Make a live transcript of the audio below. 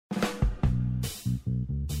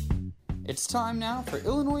It's time now for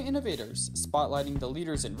Illinois Innovators, spotlighting the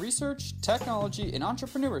leaders in research, technology, and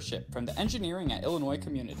entrepreneurship from the Engineering at Illinois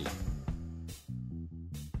community.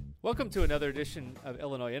 Welcome to another edition of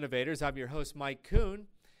Illinois Innovators. I'm your host, Mike Kuhn.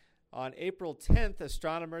 On April 10th,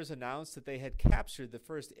 astronomers announced that they had captured the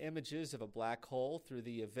first images of a black hole through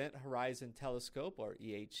the Event Horizon Telescope, or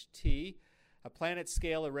EHT, a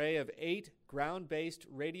planet-scale array of 8 ground-based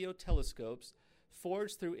radio telescopes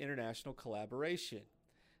forged through international collaboration.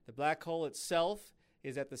 The black hole itself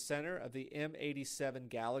is at the center of the M87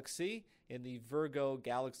 galaxy in the Virgo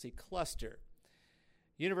galaxy cluster.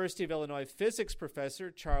 University of Illinois physics professor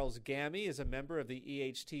Charles Gammey is a member of the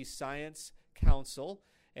EHT Science Council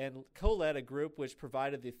and co-led a group which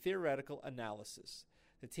provided the theoretical analysis.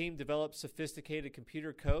 The team developed sophisticated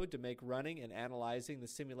computer code to make running and analyzing the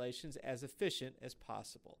simulations as efficient as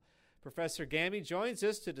possible. Professor Gammey joins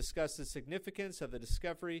us to discuss the significance of the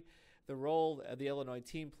discovery, the role the Illinois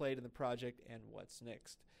team played in the project, and what's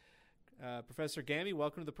next. Professor Gammey,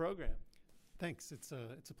 welcome to the program. Thanks. It's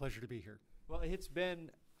a pleasure to be here. Well, it's been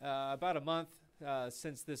about a month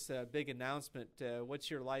since this big announcement. What's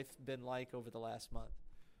your life been like over the last month?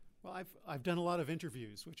 Well, I've done a lot of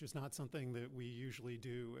interviews, which is not something that we usually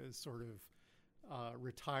do as sort of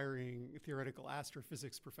retiring theoretical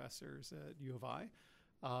astrophysics professors at U of I.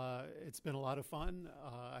 It's been a lot of fun.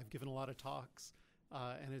 I've given a lot of talks,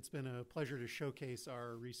 and it's been a pleasure to showcase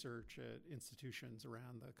our research at institutions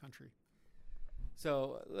around the country.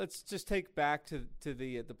 So let's just take back to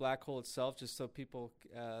the black hole itself, just so people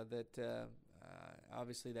that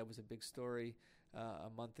obviously that was a big story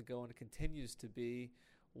a month ago, and it continues to be.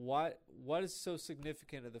 What is so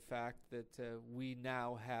significant of the fact that we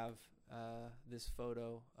now have this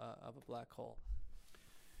photo of a black hole?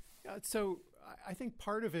 So I think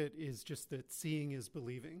part of it is just that seeing is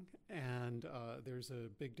believing, and there's a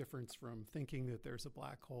big difference from thinking that there's a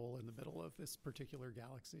black hole in the middle of this particular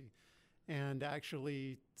galaxy and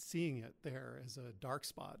actually seeing it there as a dark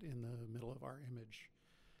spot in the middle of our image.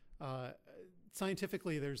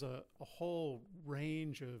 Scientifically, there's a whole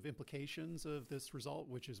range of implications of this result,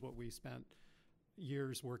 which is what we spent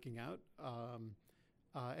years working out.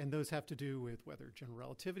 And those have to do with whether general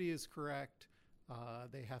relativity is correct.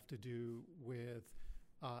 They have to do with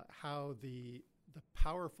how the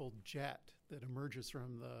powerful jet that emerges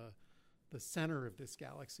from the center of this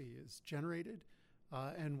galaxy is generated,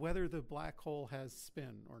 and whether the black hole has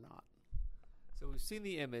spin or not. So we've seen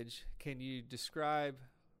the image. Can you describe,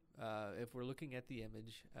 if we're looking at the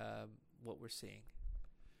image, what we're seeing?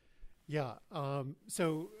 Yeah.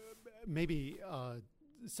 So maybe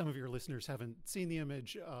some of your listeners haven't seen the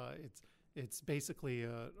image. It's basically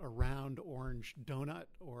a round orange donut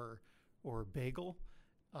or bagel.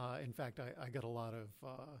 In fact, I got a lot of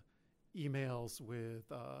emails with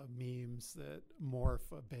memes that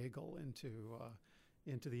morph a bagel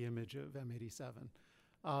into the image of M87.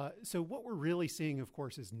 So what we're really seeing, of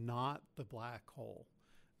course, is not the black hole.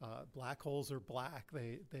 Black holes are black.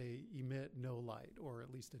 They emit no light, or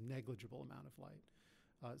at least a negligible amount of light.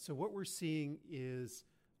 So what we're seeing is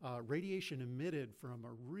radiation emitted from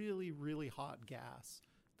a really, really hot gas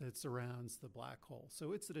that surrounds the black hole.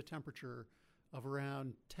 So it's at a temperature of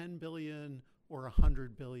around 10 billion or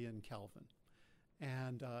 100 billion Kelvin.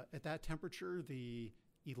 And at that temperature, the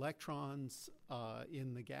electrons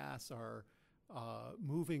in the gas are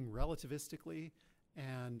moving relativistically.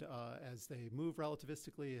 And as they move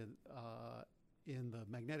relativistically in the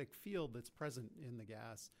magnetic field that's present in the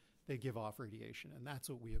gas, they give off radiation. And that's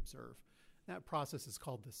what we observe. That process is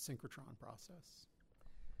called the synchrotron process.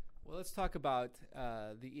 Well, let's talk about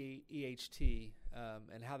the EHT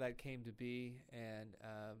and how that came to be. And,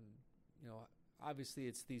 obviously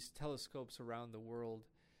it's these telescopes around the world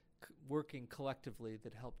working collectively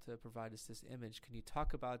that helped to provide us this image. Can you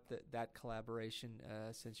talk about that collaboration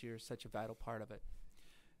since you're such a vital part of it?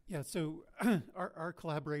 Yeah, so our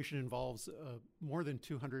collaboration involves more than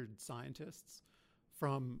 200 scientists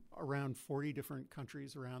from around 40 different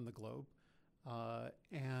countries around the globe.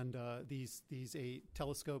 And these 8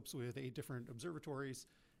 telescopes with 8 different observatories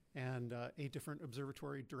and 8 different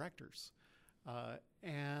observatory directors.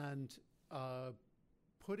 And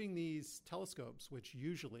putting these telescopes, which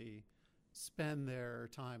usually spend their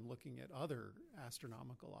time looking at other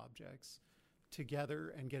astronomical objects,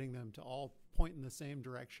 together and getting them to all point in the same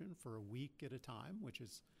direction for a week at a time, which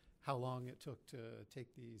is how long it took to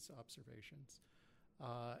take these observations,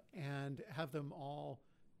 and have them all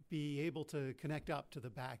be able to connect up to the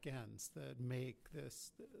back ends that make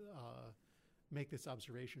this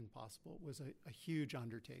observation possible was a huge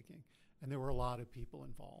undertaking, and there were a lot of people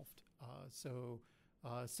involved. So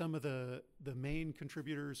some of the main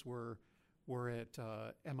contributors were We're at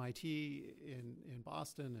MIT in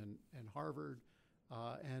Boston and Harvard,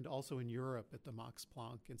 and also in Europe at the Max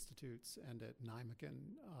Planck Institutes and at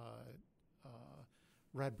Nijmegen,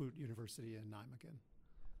 Radboud University in Nijmegen.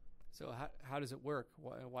 So how does it work?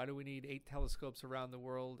 Why do we need 8 telescopes around the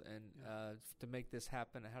world, and to make this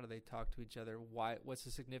happen? How do they talk to each other? What's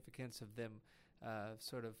the significance of them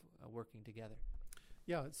sort of working together?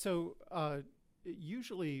 Yeah, so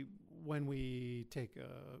usually when we take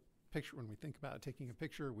a picture, when we think about taking a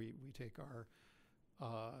picture, we take our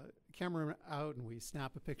camera out and we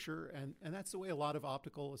snap a picture, and that's the way a lot of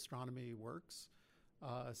optical astronomy works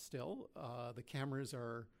still. The cameras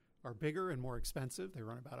are bigger and more expensive. They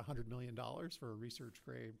run about $100 million for a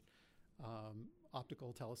research-grade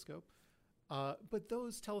optical telescope. But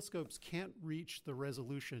those telescopes can't reach the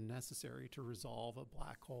resolution necessary to resolve a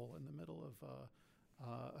black hole in the middle of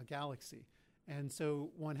a galaxy. And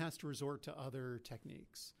so one has to resort to other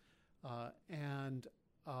techniques. And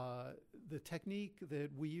the technique that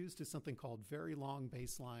we used is something called very long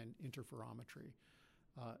baseline interferometry.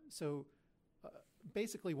 So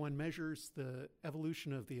basically, one measures the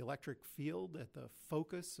evolution of the electric field at the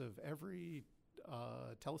focus of every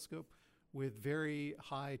telescope with very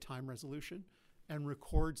high time resolution and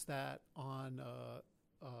records that on a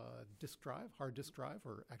disk drive, hard disk drive,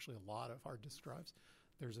 or actually a lot of hard disk drives.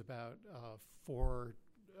 There's about 4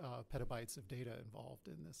 petabytes of data involved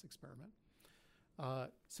in this experiment.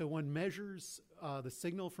 So one measures the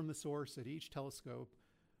signal from the source at each telescope,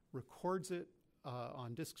 records it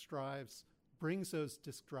on disk drives, brings those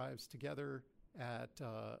disk drives together at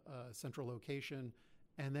a central location,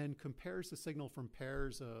 and then compares the signal from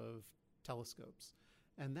pairs of telescopes.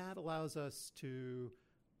 And that allows us to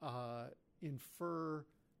infer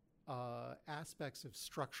aspects of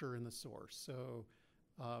structure in the source. So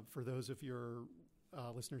for those of your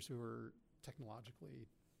listeners who are technologically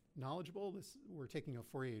knowledgeable, we're taking a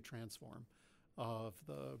Fourier transform of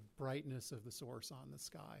the brightness of the source on the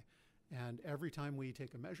sky. And every time we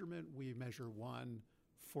take a measurement, we measure one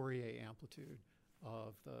Fourier amplitude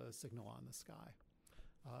of the signal on the sky.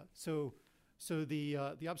 So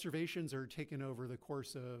the observations are taken over the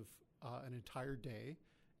course of an entire day,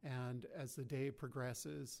 and as the day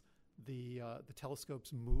progresses, the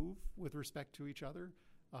telescopes move with respect to each other,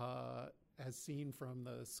 as seen from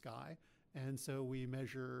the sky, and so we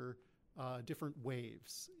measure different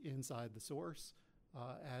waves inside the source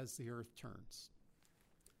as the Earth turns.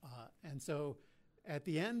 And so at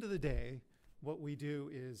the end of the day, what we do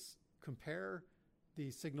is compare the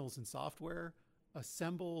signals in software,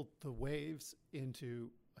 assemble the waves into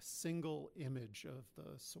a single image of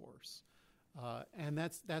the source. And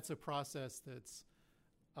that's a process that's,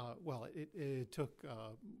 it took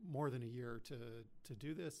more than a year to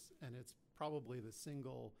do this, and it's probably the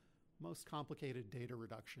single most complicated data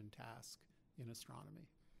reduction task in astronomy.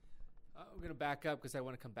 I'm going to back up because I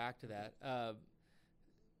want to come back to that.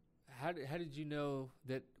 How did you know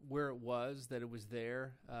that where it was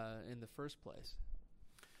there in the first place?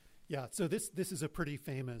 Yeah, so this is a pretty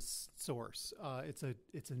famous source. It's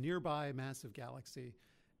a nearby massive galaxy,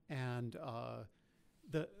 and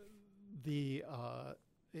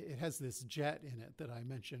it has this jet in it that I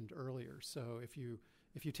mentioned earlier. So if you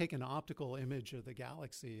take an optical image of the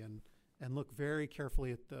galaxy and look very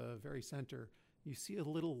carefully at the very center, you see a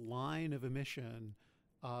little line of emission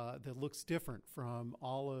that looks different from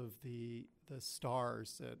all of the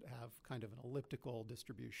stars that have kind of an elliptical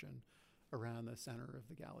distribution around the center of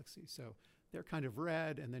the galaxy. So they're kind of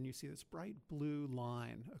red, and then you see this bright blue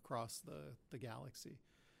line across the galaxy.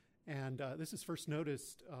 And this is first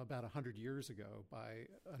noticed about 100 years ago by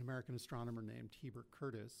an American astronomer named Heber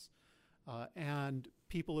Curtis. And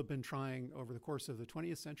people have been trying over the course of the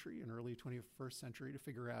 20th century and early 21st century to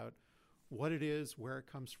figure out what it is, where it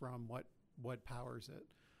comes from, what powers it.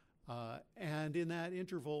 And in that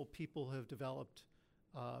interval, people have developed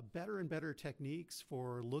better and better techniques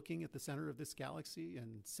for looking at the center of this galaxy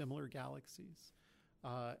and similar galaxies,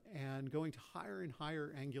 and going to higher and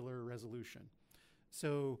higher angular resolution.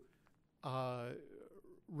 So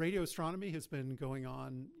radio astronomy has been going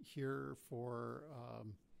on here for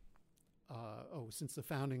since the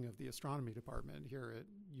founding of the astronomy department here at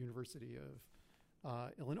University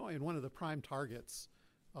of Illinois. And one of the prime targets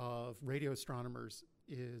of radio astronomers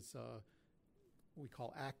is what we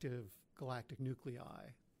call active galactic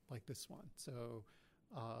nuclei, like this one. So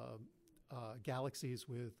galaxies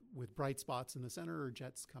with bright spots in the center or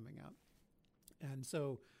jets coming out. And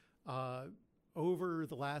so over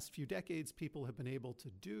the last few decades, people have been able to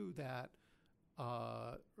do that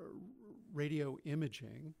radio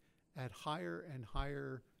imaging at higher and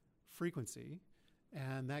higher frequency,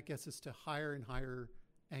 and that gets us to higher and higher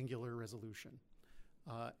angular resolution.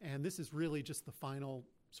 And this is really just the final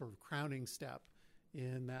sort of crowning step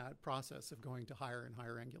in that process of going to higher and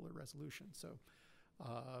higher angular resolution. So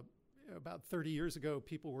about 30 years ago,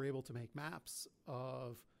 people were able to make maps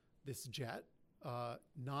of this jet,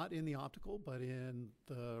 not in the optical, but in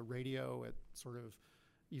the radio at sort of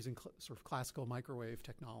using sort of classical microwave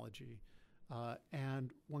technology.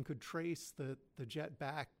 And one could trace the jet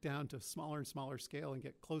back down to smaller and smaller scale and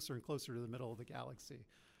get closer and closer to the middle of the galaxy.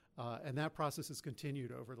 And that process has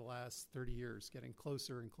continued over the last 30 years, getting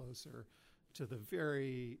closer and closer to the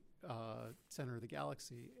very center of the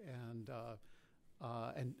galaxy. And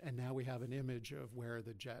now we have an image of where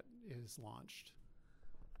the jet is launched.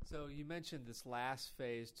 So you mentioned this last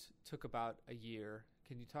phase took about a year.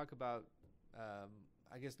 Can you talk about,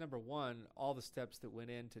 I guess, number one, all the steps that went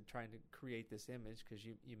into trying to create this image? Because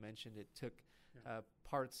you mentioned it took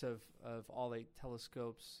parts of all 8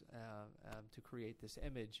 telescopes to create this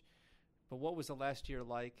image. But what was the last year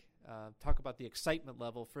like? Talk about the excitement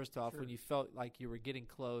level, first off, when you felt like you were getting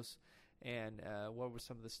close, and what were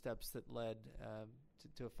some of the steps that led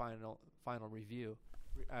to a final review?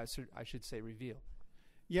 I should say reveal.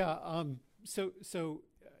 Yeah. So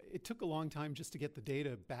it took a long time just to get the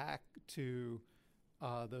data back to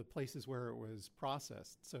the places where it was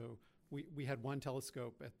processed. So we had one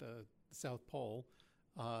telescope at the South Pole,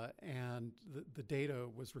 and the data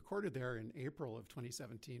was recorded there in April of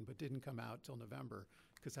 2017, but didn't come out till November,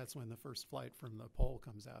 because that's when the first flight from the pole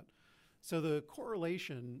comes out. So the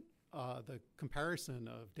correlation, the comparison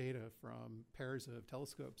of data from pairs of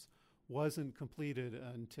telescopes wasn't completed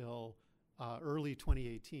until early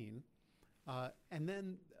 2018. And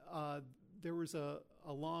then there was a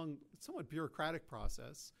long, somewhat bureaucratic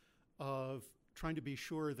process of trying to be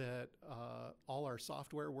sure that all our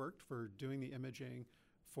software worked for doing the imaging,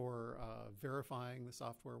 for verifying the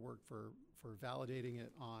software worked, for validating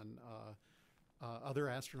it on other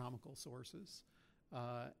astronomical sources.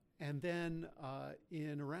 And then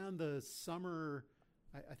in around the summer,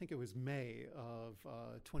 I think it was May of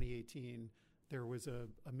 2018, there was a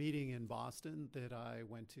meeting in Boston that I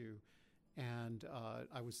went to, and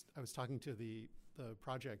I was talking to the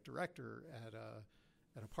project director at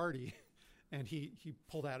a party, and he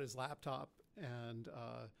pulled out his laptop and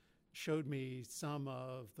showed me some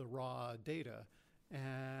of the raw data,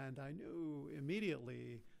 and I knew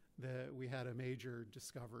immediately that we had a major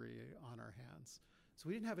discovery on our hands. So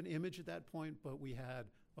we didn't have an image at that point, but we had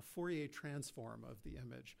a Fourier transform of the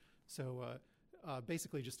image. So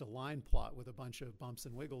basically just a line plot with a bunch of bumps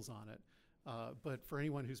and wiggles on it. But for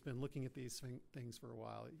anyone who's been looking at these things for a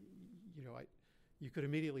while, you could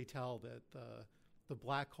immediately tell that the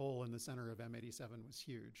black hole in the center of M87 was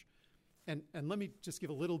huge. And let me just give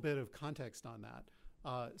a little bit of context on that.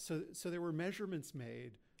 So there were measurements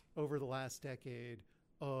made over the last decade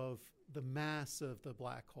of the mass of the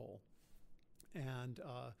black hole. And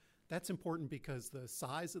that's important because the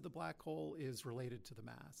size of the black hole is related to the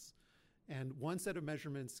mass. And one set of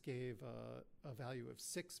measurements gave a value of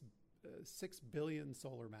 6 billion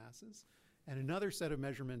solar masses, and another set of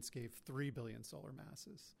measurements gave 3 billion solar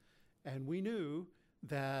masses. And we knew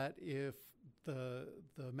that if the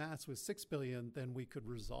mass was 6 billion, then we could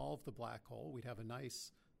resolve the black hole. We'd have a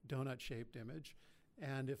nice donut-shaped image.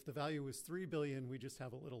 And if the value was 3 billion, we just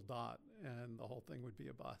have a little dot, and the whole thing would be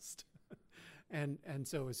a bust. And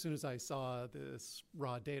so as soon as I saw this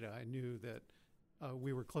raw data, I knew that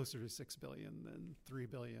we were closer to 6 billion than 3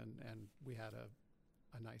 billion, and we had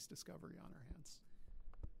a nice discovery on our hands.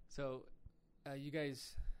 So you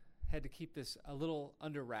guys had to keep this a little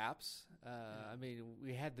under wraps. I mean,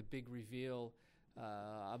 we had the big reveal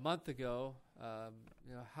a month ago.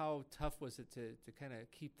 How tough was it to kind of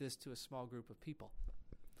keep this to a small group of people?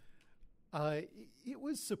 It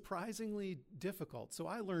was surprisingly difficult. So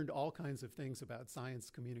I learned all kinds of things about science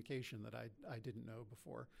communication that I didn't know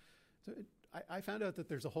before. So I found out that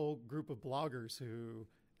there's a whole group of bloggers who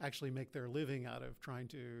actually make their living out of trying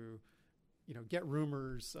to, get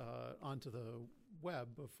rumors onto the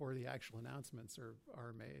web before the actual announcements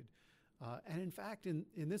are made. And in fact, in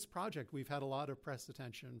this project, we've had a lot of press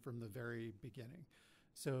attention from the very beginning.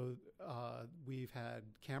 So we've had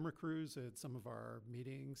camera crews at some of our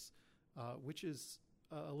meetings, which is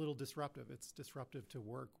a little disruptive. It's disruptive to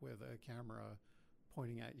work with a camera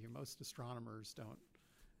pointing at you. Most astronomers don't.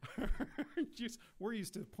 We're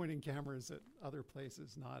used to pointing cameras at other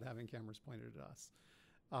places, not having cameras pointed at us.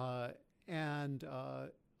 And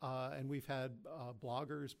we've had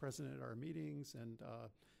bloggers present at our meetings, and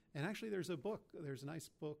actually there's a nice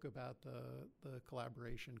book about the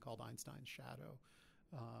collaboration called Einstein's Shadow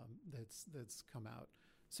that's come out.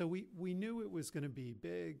 So we knew it was going to be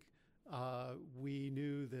big. We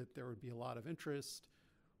knew that there would be a lot of interest.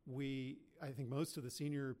 I think most of the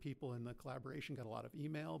senior people in the collaboration got a lot of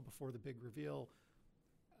email before the big reveal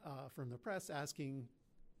from the press asking,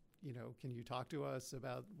 can you talk to us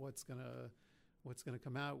about what's gonna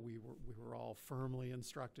come out? We were all firmly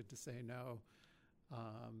instructed to say no,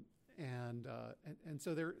 and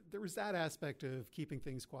so there was that aspect of keeping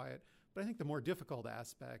things quiet. But I think the more difficult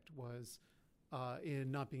aspect was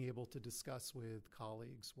in not being able to discuss with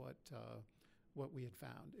colleagues what we had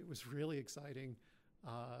found. It was really exciting.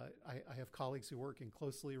 I have colleagues who work in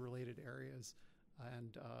closely related areas,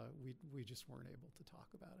 and we just weren't able to talk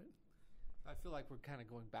about it. I feel like we're kind of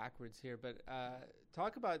going backwards here, but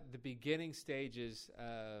talk about the beginning stages.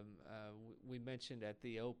 We mentioned at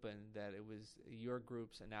the open that it was your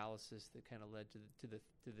group's analysis that kind of led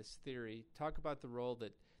to this theory. Talk about the role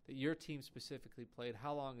that your team specifically played.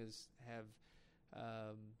 How long have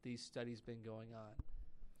these studies been going on?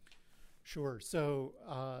 Sure. So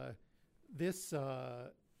this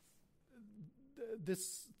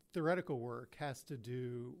theoretical work has to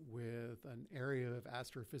do with an area of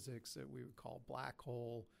astrophysics that we would call black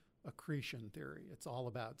hole accretion theory. It's all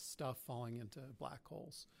about stuff falling into black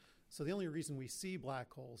holes. So the only reason we see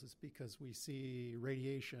black holes is because we see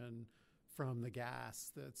radiation from the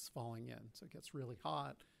gas that's falling in. So it gets really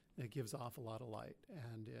hot and it gives off a lot of light.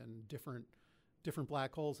 And in different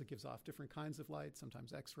black holes, it gives off different kinds of light,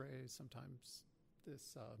 sometimes X-rays, sometimes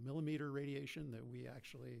this millimeter radiation that we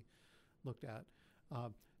actually looked at.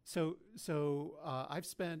 So I've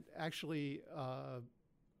spent actually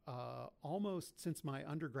almost since my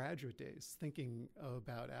undergraduate days thinking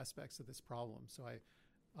about aspects of this problem. So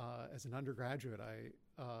as an undergraduate, I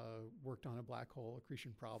worked on a black hole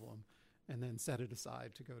accretion problem and then set it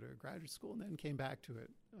aside to go to graduate school and then came back to it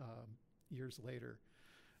years later.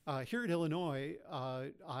 Here at Illinois,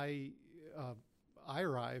 I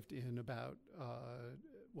arrived in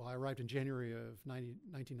I arrived in January of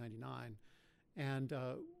 1999. And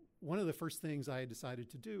one of the first things I decided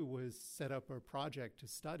to do was set up a project to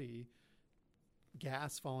study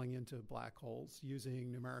gas falling into black holes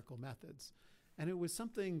using numerical methods. And it was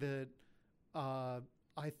something that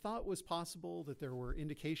I thought was possible, that there were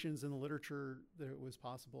indications in the literature that it was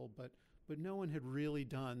possible, but no one had really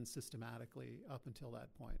done systematically up until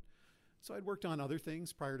that point. So I'd worked on other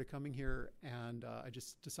things prior to coming here, and I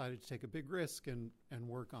just decided to take a big risk and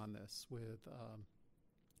work on this with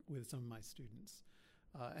some of my students.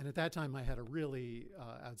 And at that time, I had a really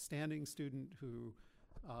outstanding student who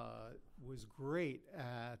was great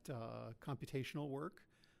at computational work.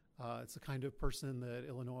 It's the kind of person that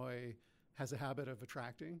Illinois has a habit of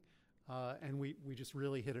attracting. And we just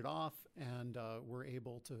really hit it off and were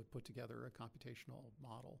able to put together a computational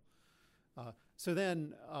model. So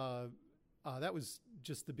then that was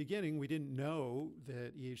just the beginning. We didn't know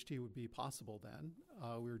that EHT would be possible then.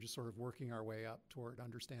 We were just sort of working our way up toward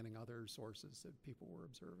understanding other sources that people were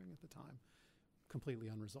observing at the time, completely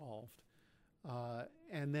unresolved.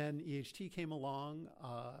 And then EHT came along.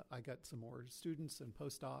 I got some more students and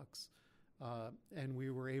postdocs, and we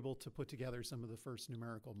were able to put together some of the first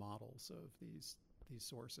numerical models of these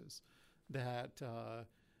sources that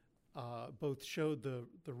both showed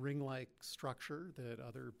the ring-like structure that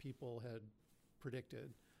other people had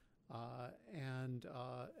predicted, and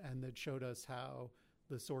that showed us how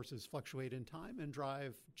the sources fluctuate in time and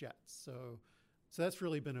drive jets. So that's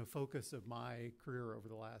really been a focus of my career over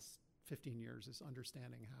the last 15 years, is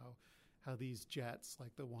understanding how these jets,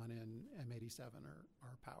 like the one in M87,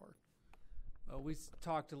 are powered. We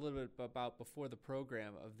talked a little bit about before the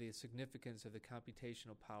program of the significance of the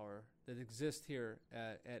computational power that exists here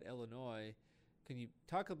at Illinois. Can you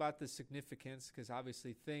talk about the significance? Because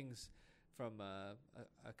obviously things from a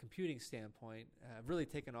computing standpoint have really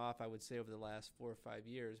taken off, I would say, over the last 4 or 5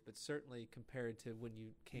 years, but certainly compared to when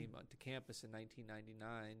you came onto campus in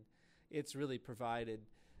 1999, it's really provided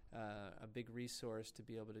a big resource to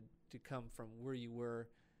be able to come from where you were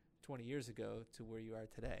 20 years ago to where you are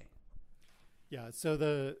today. Yeah, so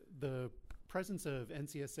the presence of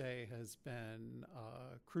NCSA has been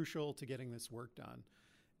crucial to getting this work done.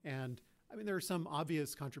 And I mean, there are some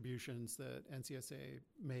obvious contributions that NCSA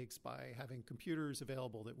makes by having computers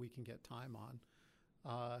available that we can get time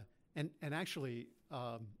on. And actually,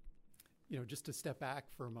 just to step back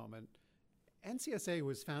for a moment, NCSA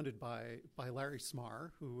was founded by Larry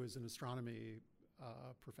Smarr, who was an astronomy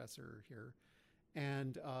professor here.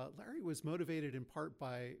 And Larry was motivated in part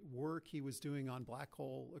by work he was doing on black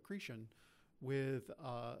hole accretion with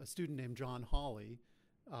a student named John Hawley,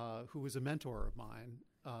 who was a mentor of mine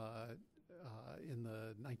in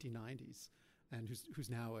the 1990s, and who's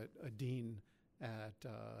now a dean at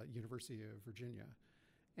University of Virginia.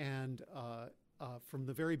 And from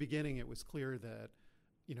the very beginning, it was clear that,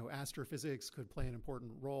 astrophysics could play an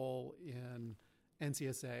important role in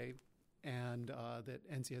NCSA, and that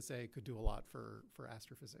NCSA could do a lot for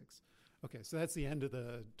astrophysics. Okay, so that's the end of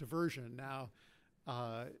the diversion. Now,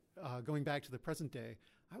 going back to the present day,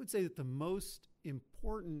 I would say that the most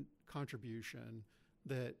important contribution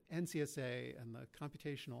that NCSA and the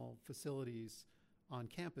computational facilities on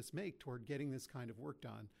campus make toward getting this kind of work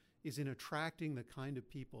done is in attracting the kind of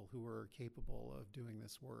people who are capable of doing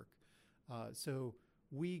this work. So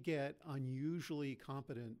we get unusually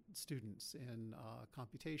competent students in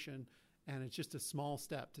computation, and it's just a small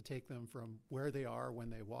step to take them from where they are when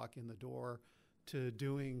they walk in the door to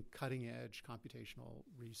doing cutting-edge computational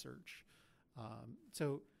research.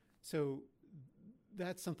 So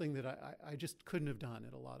that's something that I just couldn't have done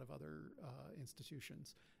at a lot of other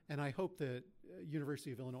institutions. And I hope that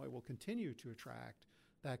University of Illinois will continue to attract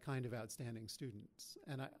that kind of outstanding students.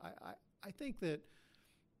 And I think that,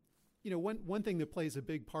 one thing that plays a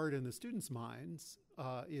big part in the students' minds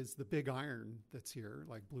is the big iron that's here,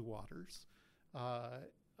 like Blue Waters.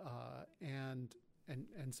 And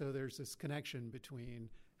so there's this connection between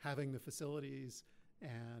having the facilities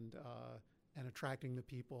and attracting the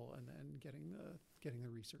people, and then getting the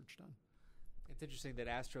research done. It's interesting that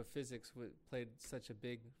astrophysics played such a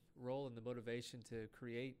big role in the motivation to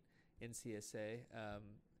create NCSA.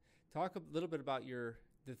 Talk a little bit about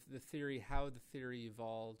the theory, how the theory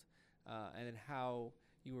evolved, and then how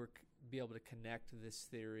you were be able to connect this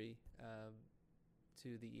theory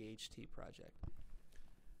to the EHT project.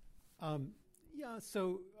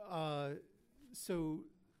 So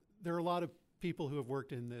there are a lot of people who have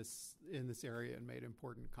worked in this area and made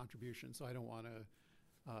important contributions. So I don't want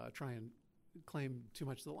to try and claim too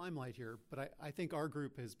much of the limelight here, but I think our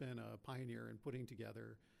group has been a pioneer in putting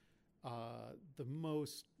together the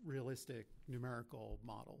most realistic numerical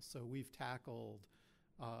models. So we've tackled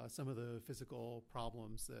some of the physical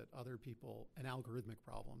problems that other people, and algorithmic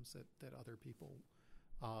problems that other people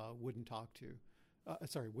wouldn't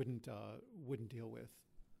deal with.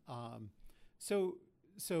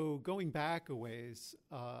 So going back a ways,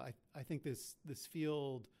 I think this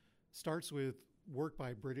field starts with work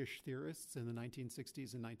by British theorists in the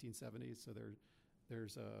 1960s and 1970s. So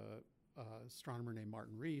there's a astronomer named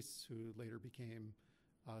Martin Rees, who later became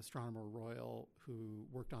Astronomer Royal, who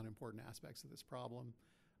worked on important aspects of this problem.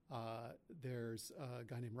 There's a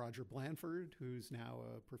guy named Roger Blanford, who's now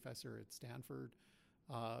a professor at Stanford,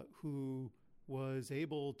 who was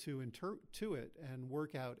able to intuit and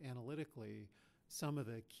work out analytically some of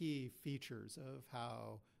the key features of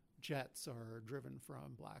how jets are driven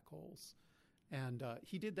from black holes. And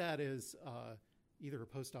he did that as either a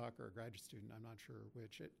postdoc or a graduate student, I'm not sure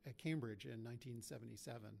which, at Cambridge in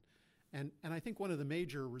 1977. And I think one of the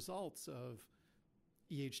major results of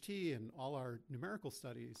EHT and all our numerical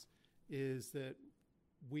studies is that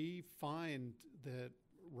we find that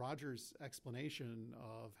Roger's explanation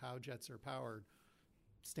of how jets are powered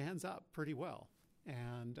stands up pretty well.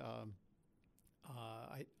 And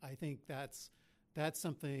I think that's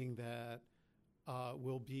something that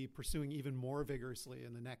we'll be pursuing even more vigorously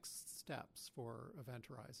in the next steps for Event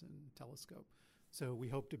Horizon Telescope. So we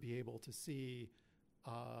hope to be able to see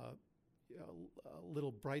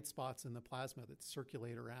little bright spots in the plasma that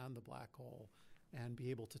circulate around the black hole and be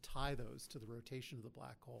able to tie those to the rotation of the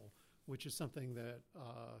black hole, which is something that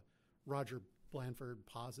Roger Blanford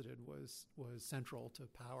posited was central to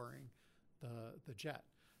powering the jet.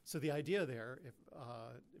 So the idea there,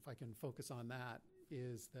 if I can focus on that,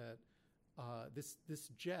 is that this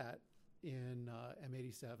jet in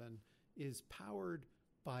M87 is powered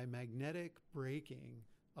by magnetic braking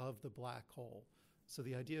of the black hole. So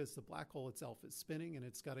the idea is the black hole itself is spinning, and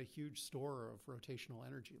it's got a huge store of rotational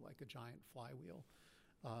energy, like a giant flywheel.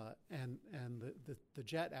 And the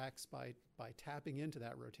jet acts by tapping into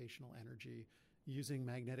that rotational energy using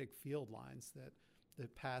magnetic field lines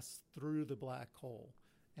that pass through the black hole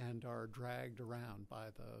and are dragged around by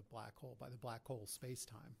the black hole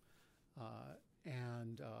space-time.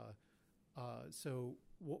 So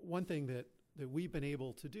one thing that we've been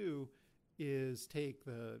able to do is take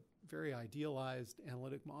the very idealized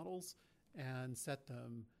analytic models and set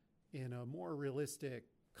them in a more realistic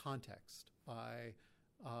context by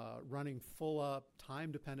running full-up,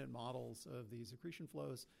 time-dependent models of these accretion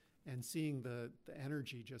flows and seeing the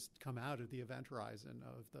energy just come out of the event horizon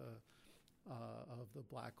of the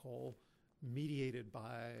black hole, mediated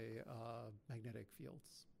by magnetic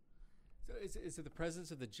fields. So is it the presence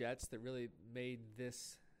of the jets that really made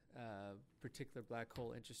this particular black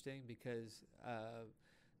hole interesting? Because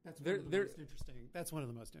that's one of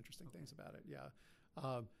the most interesting things about it. Yeah,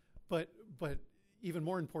 but even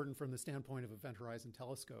more important from the standpoint of Event Horizon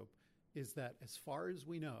Telescope is that as far as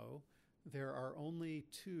we know, there are only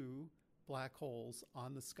 2 black holes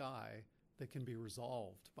on the sky that can be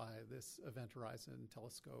resolved by this Event Horizon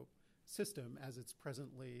Telescope system as it's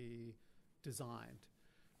presently designed.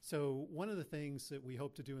 So one of the things that we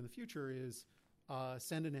hope to do in the future is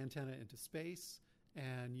send an antenna into space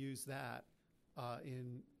and use that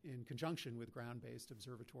in conjunction with ground-based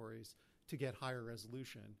observatories to get higher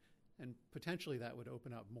resolution. And potentially that would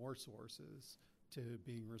open up more sources to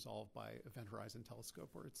being resolved by Event Horizon Telescope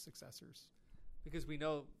or its successors. Because we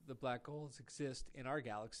know the black holes exist in our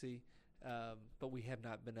galaxy, but we have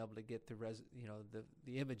not been able to get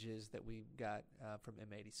the images that we got from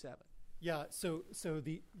M87. Yeah, so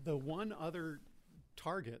the one other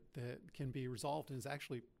target that can be resolved and is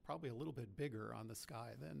actually probably a little bit bigger on the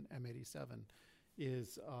sky than M87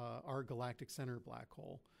 is our galactic center black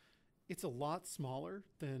hole. It's a lot smaller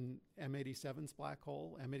than M87's black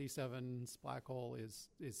hole. M87's black hole is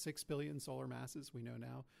 6 billion solar masses, we know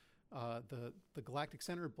now. The galactic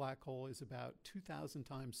center black hole is about 2,000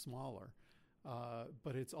 times smaller,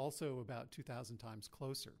 but it's also about 2,000 times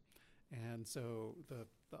closer. And so the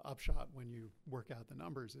upshot when you work out the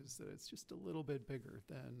numbers is that it's just a little bit bigger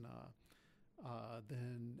than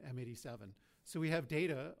M87. So we have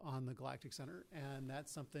data on the galactic center, and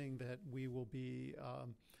that's something that we will be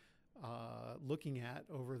looking at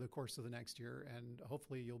over the course of the next year, and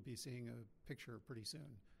hopefully you'll be seeing a picture pretty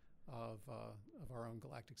soon of our own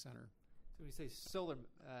galactic center. So when you say solar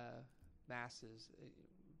masses,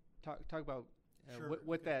 talk about Sure.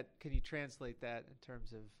 what that, can you translate that in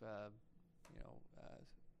terms of a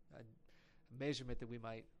measurement that we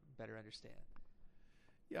might better understand?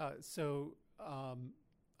 Yeah, so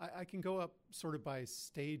I can go up sort of by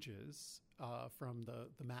stages from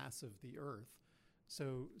the mass of the Earth.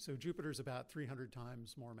 So Jupiter's about 300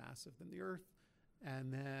 times more massive than the Earth,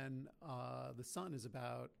 and then the Sun is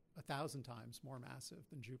about 1,000 times more massive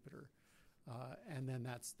than Jupiter, and then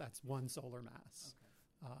that's one solar mass. Okay.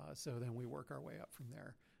 So then we work our way up from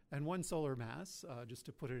there. And one solar mass, just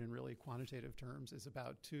to put it in really quantitative terms, is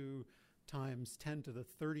about 2 times 10 to the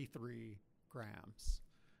 33 grams.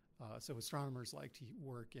 So astronomers like to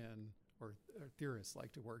work in, or theorists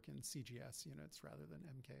like to work in CGS units rather than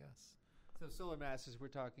MKS. So solar masses, we're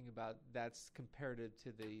talking about, that's comparative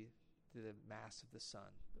to the mass of the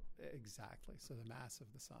sun. Exactly. So the mass of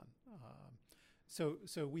the sun.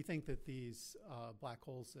 So we think that these black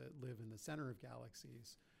holes that live in the center of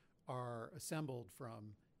galaxies are assembled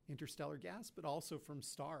from interstellar gas, but also from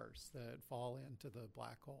stars that fall into the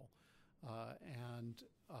black hole. And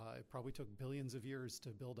it probably took billions of years to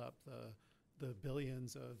build up the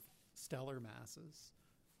billions of stellar masses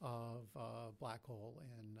of black hole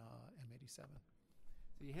in M87.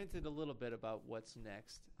 So you hinted a little bit about what's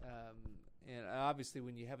next. And obviously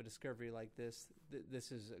when you have a discovery like this,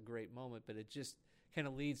 this is a great moment, but it just kind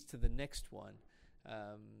of leads to the next one.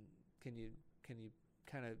 Can you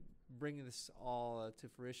kind of bring this all to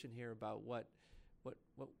fruition here about what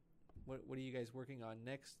are you guys working on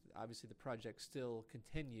next? Obviously the project still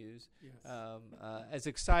continues. Yes. As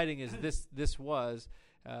exciting as this was,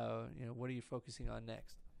 what are you focusing on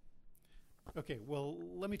next? Okay, well,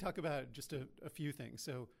 let me talk about just a few things.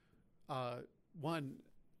 So, one,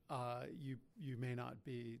 you may not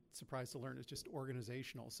be surprised to learn, is just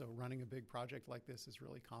organizational. So running a big project like this is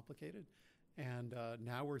really complicated. And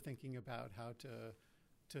now we're thinking about how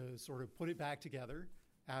to sort of put it back together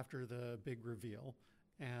after the big reveal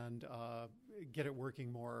and get it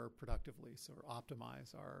working more productively, so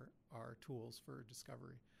optimize our tools for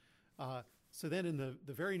discovery. So then in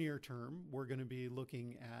the very near term, we're going to be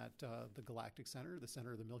looking at the galactic center, the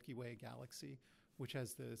center of the Milky Way galaxy, which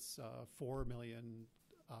has this 4 million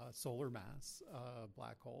solar mass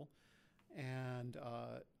black hole, and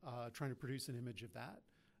trying to produce an image of that.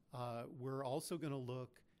 We're also going to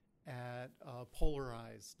look at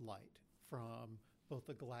polarized light from both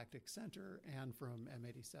the galactic center and from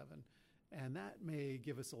M87. And that may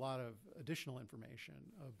give us a lot of additional information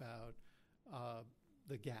about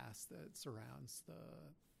the gas that surrounds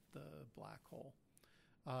the black hole.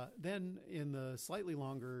 Then in the slightly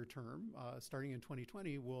longer term, starting in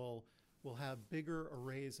 2020, we'll have bigger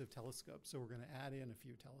arrays of telescopes. So we're going to add in a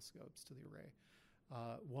few telescopes to the array.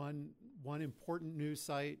 One important new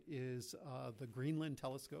site is the Greenland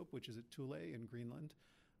Telescope, which is at Thule in Greenland,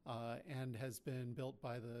 and has been built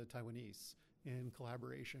by the Taiwanese in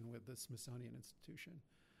collaboration with the Smithsonian Institution.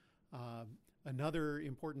 Another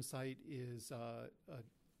important site is an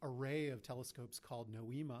array of telescopes called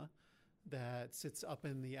NOEMA that sits up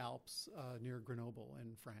in the Alps near Grenoble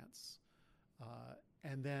in France.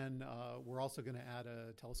 And then we're also going to add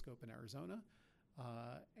a telescope in Arizona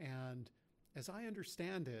And as I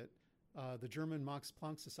understand it, the German Max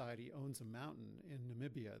Planck Society owns a mountain in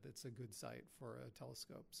Namibia that's a good site for a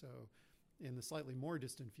telescope. So in the slightly more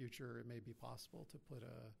distant future, it may be possible to put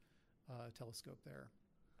a telescope there.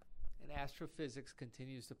 And astrophysics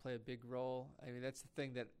continues to play a big role. I mean, that's the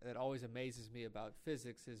thing that always amazes me about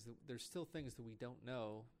physics is that there's still things that we don't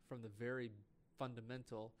know from the very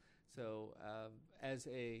fundamental. So as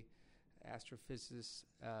a astrophysicist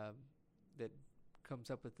that comes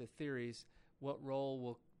up with the theories, what role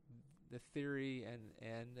will the theory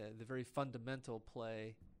and the very fundamental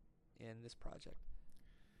play in this project?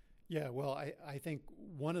 Yeah, well, I think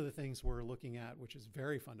one of the things we're looking at, which is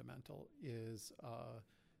very fundamental, is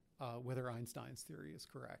whether Einstein's theory is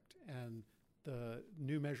correct. And the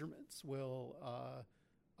new measurements will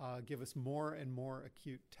give us more and more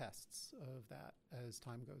acute tests of that as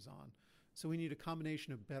time goes on. So we need a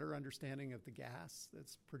combination of better understanding of the gas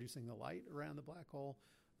that's producing the light around the black hole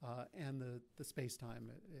and the space-time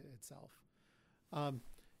itself.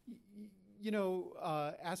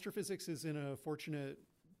 Astrophysics is in a fortunate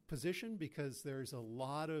position because there's a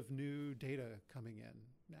lot of new data coming in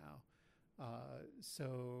now.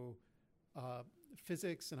 So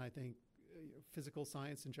physics, and I think physical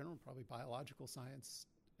science in general, probably biological science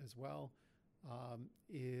as well,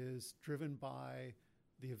 is driven by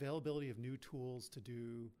the availability of new tools to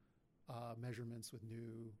do measurements with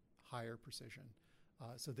new higher precision.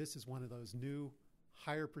 So this is one of those new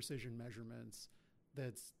higher precision measurements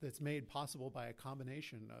that's made possible by a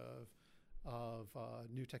combination of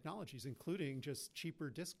new technologies, including just cheaper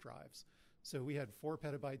disk drives. So we had 4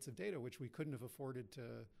 petabytes of data, which we couldn't have afforded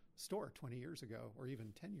to store 20 years ago or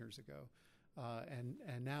even 10 years ago.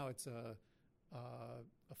 And now it's a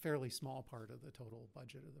fairly small part of the total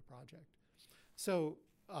budget of the project. So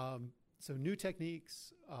new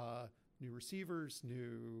techniques, new receivers,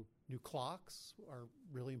 new clocks are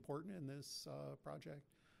really important in this project.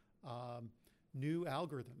 New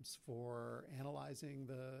algorithms for analyzing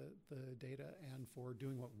the data and for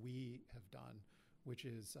doing what we have done, which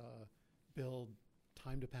is build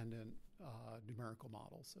time-dependent numerical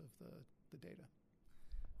models of the data.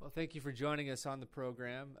 Well, thank you for joining us on the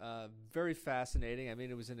program. Very fascinating. I mean,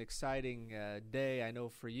 it was an exciting day, I know,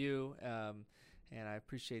 for you, and I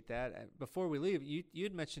appreciate that. Before we leave, you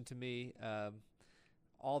had mentioned to me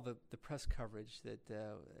all the press coverage that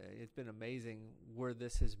it's been amazing where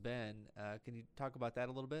this has been. Can you talk about that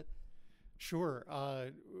a little bit? Sure.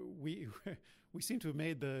 We seem to have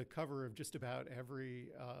made the cover of just about every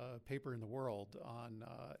paper in the world on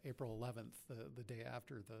April 11th, the day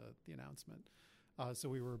after the announcement. So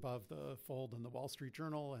we were above the fold in the Wall Street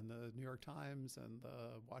Journal and the New York Times and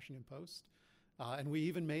the Washington Post. And we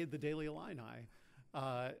even made the Daily Illini.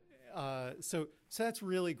 So that's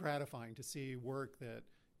really gratifying to see work that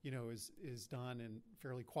is done in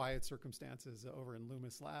fairly quiet circumstances over in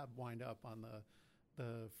Loomis Lab wind up on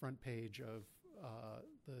the front page of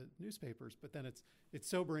the newspapers. But then it's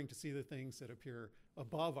sobering to see the things that appear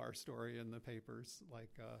above our story in the papers.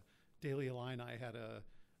 Like Daily Illini had a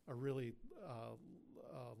really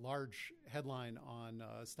large headline on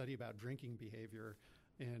a study about drinking behavior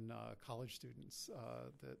in college students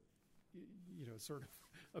that sort of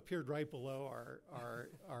appeared right below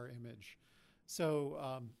our image.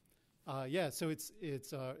 So so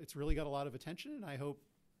it's really got a lot of attention, and I hope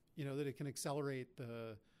that it can accelerate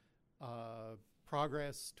the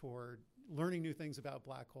progress toward learning new things about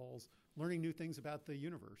black holes, learning new things about the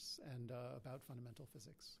universe, and about fundamental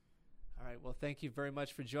physics. All right. Well, thank you very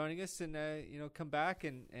much for joining us, and come back,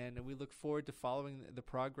 and we look forward to following the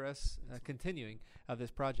progress continuing of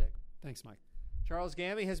this project. Thanks, Mike. Charles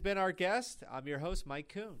Gamby has been our guest. I'm your host, Mike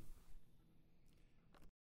Kuhn.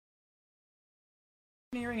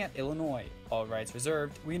 Engineering at Illinois. All rights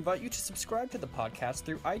reserved. We invite you to subscribe to the podcast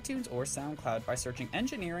through iTunes or SoundCloud by searching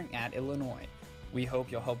Engineering at Illinois. We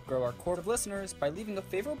hope you'll help grow our cohort of listeners by leaving a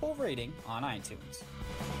favorable rating on iTunes.